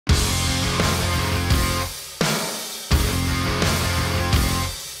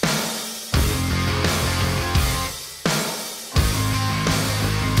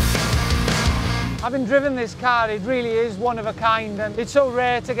Having driven this car, it really is one of a kind, and it's so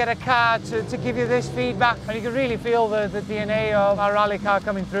rare to get a car to give you this feedback, and you can really feel the DNA of our rally car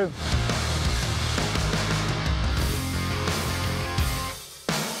coming through.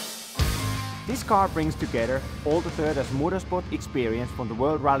 This car brings together all the Toyota's motorsport experience from the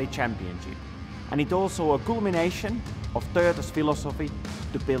World Rally Championship, and it's also a culmination of Toyota's philosophy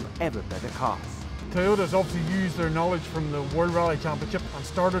to build ever better cars. Toyota's obviously used their knowledge from the World Rally Championship and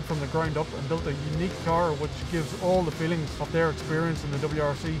started from the ground up and built a unique car which gives all the feelings of their experience in the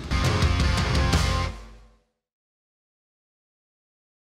WRC.